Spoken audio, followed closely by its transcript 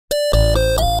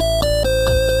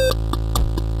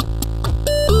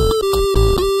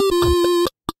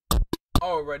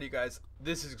guys,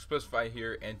 this is Xplicify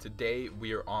here, and today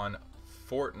we are on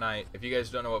Fortnite. If you guys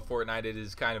don't know what Fortnite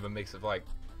is, kind of a mix of like,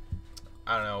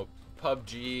 I don't know,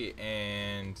 PUBG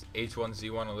and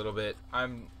H1Z1 a little bit.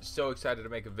 I'm so excited to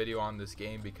make a video on this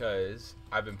game because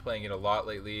I've been playing it a lot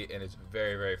lately and it's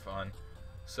very, very fun.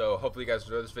 So hopefully you guys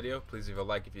enjoy this video. Please leave a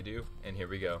like if you do, and here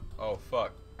we go. Oh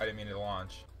fuck, I didn't mean to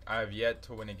launch. I have yet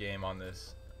to win a game on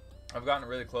this. I've gotten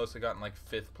really close. I've gotten like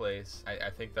 5th place.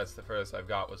 I think that's the furthest I've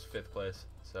got was 5th place.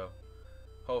 So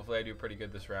hopefully I do pretty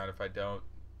good this round. If I don't,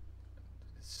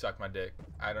 suck my dick.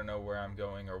 I don't know where I'm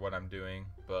going or what I'm doing,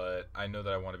 but I know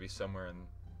that I want to be somewhere in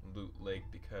Loot Lake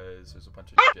because there's a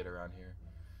bunch of shit around here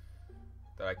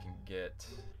that I can get.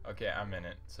 Okay, I'm in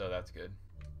it, so that's good.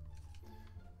 You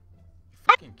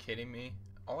fucking kidding me?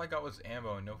 All I got was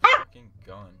ammo and no fucking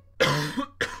gun.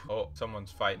 Oh,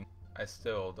 someone's fighting. I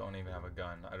still don't even have a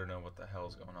gun. I don't know what the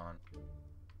hell's going on.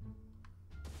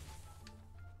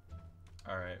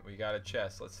 Alright, we got a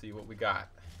chest. Let's see what we got.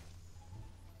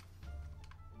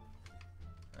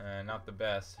 Not the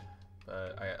best,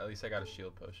 but at least I got a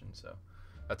shield potion, so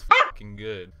that's fucking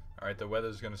good. Alright, the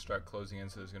weather's gonna start closing in,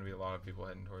 so there's gonna be a lot of people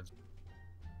heading towards.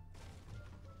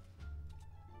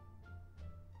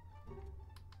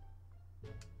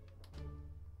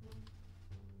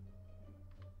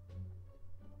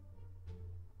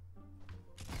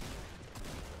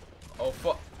 Oh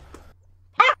fuck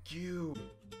you.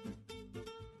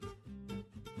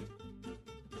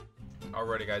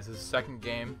 Alrighty guys, this is the second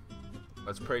game.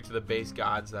 Let's pray to the base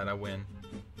gods that I win.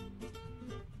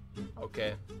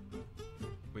 Okay.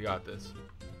 We got this.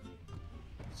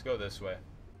 Let's go this way.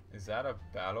 Is that a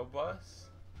battle bus?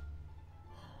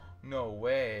 No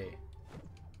way.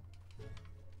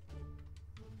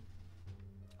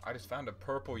 I just found a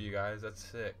purple, you guys. That's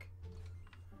sick.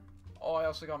 Oh, I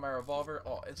also got my revolver.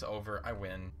 Oh, it's over. I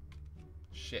win.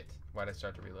 Shit. Why'd I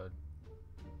start to reload?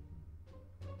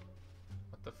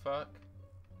 What the fuck?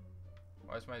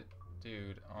 Why's my...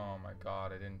 Dude, oh my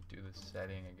god, I didn't do the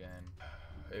setting again.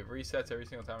 It resets every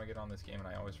single time I get on this game and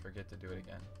I always forget to do it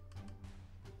again.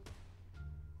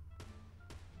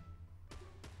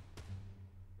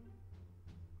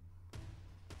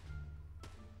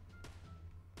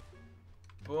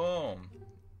 Boom.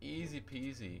 Easy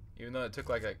peasy. Even though it took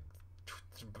like a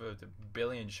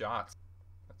billion shots.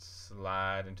 Let's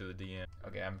slide into the DM.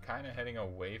 Okay, I'm kind of heading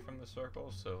away from the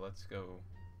circle, so let's go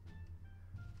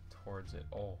towards it.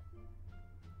 Oh.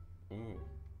 Ooh.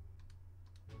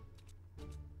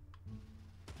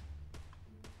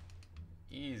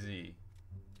 Easy.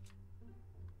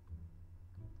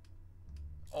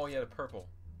 Oh yeah, the purple.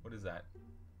 What is that?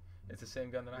 It's the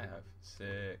same gun that I have.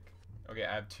 Sick. Okay,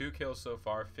 I have 2 kills so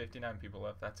far, 59 people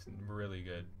left. That's really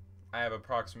good. I have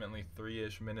approximately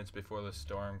 3-ish minutes before the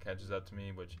storm catches up to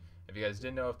me, which, if you guys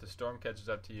didn't know, if the storm catches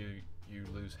up to you, you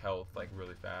lose health, like,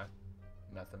 really fast.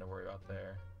 Nothing to worry about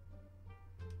there.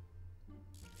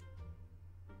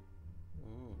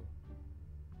 Ooh.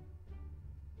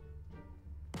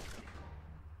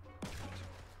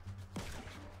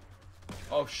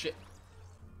 Oh, shit.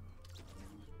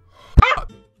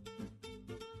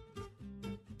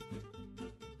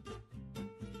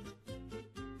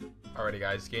 Alrighty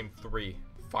guys, game 3,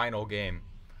 final game.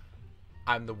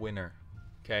 I'm the winner,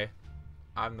 okay?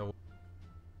 I'm the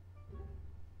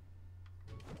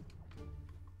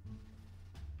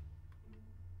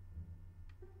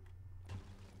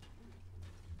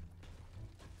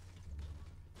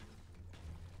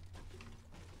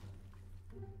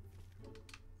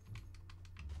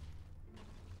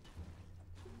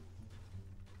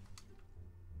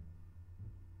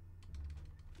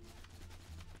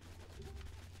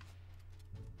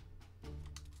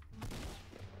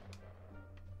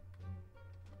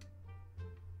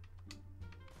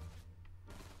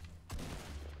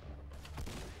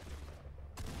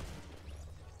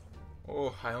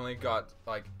Oh, I only got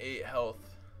like 8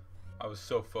 health. I was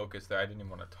so focused there, I didn't even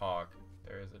want to talk.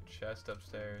 There is a chest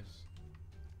upstairs.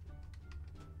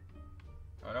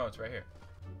 Oh no, it's right here.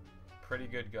 Pretty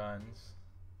good guns.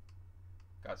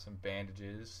 Got some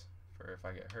bandages for if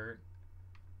I get hurt.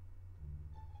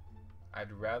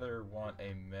 I'd rather want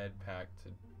a med pack to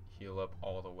heal up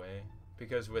all the way.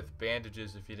 Because with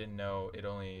bandages, if you didn't know, it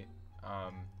only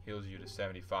heals you to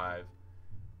 75.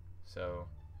 So...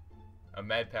 a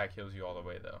med pack heals you all the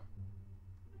way, though.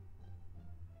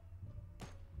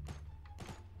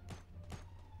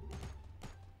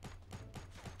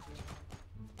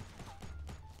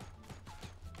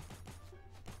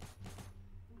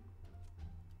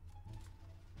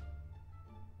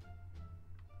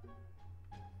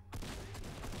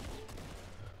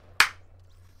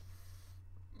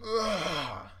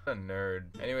 Ugh. A nerd.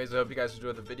 Anyways, I hope you guys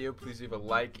enjoyed the video. Please leave a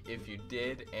like if you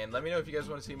did, and let me know if you guys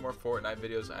want to see more Fortnite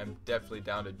videos. I'm definitely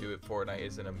down to do it. Fortnite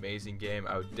is an amazing game.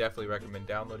 I would definitely recommend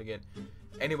downloading it.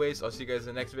 Anyways, I'll see you guys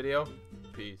in the next video.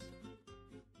 Peace.